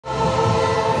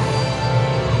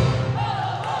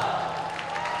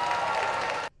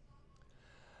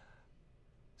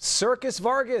Circus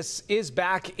Vargas is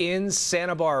back in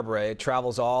Santa Barbara. It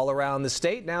travels all around the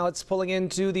state. Now it's pulling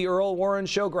into the Earl Warren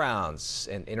Showgrounds.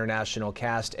 An international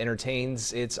cast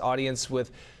entertains its audience with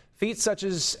feats such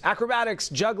as acrobatics,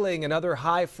 juggling, and other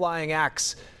high-flying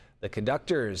acts. The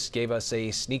conductors gave us a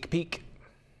sneak peek.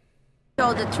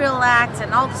 So the thrill acts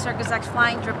and all the circus acts,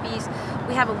 flying trapeze.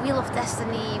 We have a Wheel of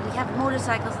Destiny. We have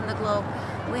motorcycles in the globe.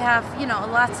 We have,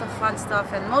 lots of fun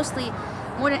stuff, and mostly,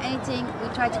 more than anything, we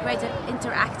try to create an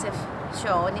interactive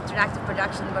show, an interactive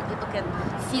production where people can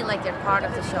feel like they're part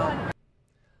of the show.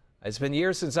 It's been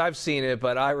years since I've seen it,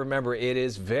 but I remember it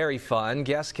is very fun.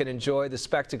 Guests can enjoy the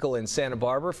spectacle in Santa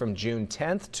Barbara from June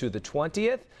 10th to the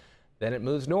 20th. Then it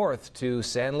moves north to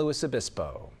San Luis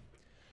Obispo.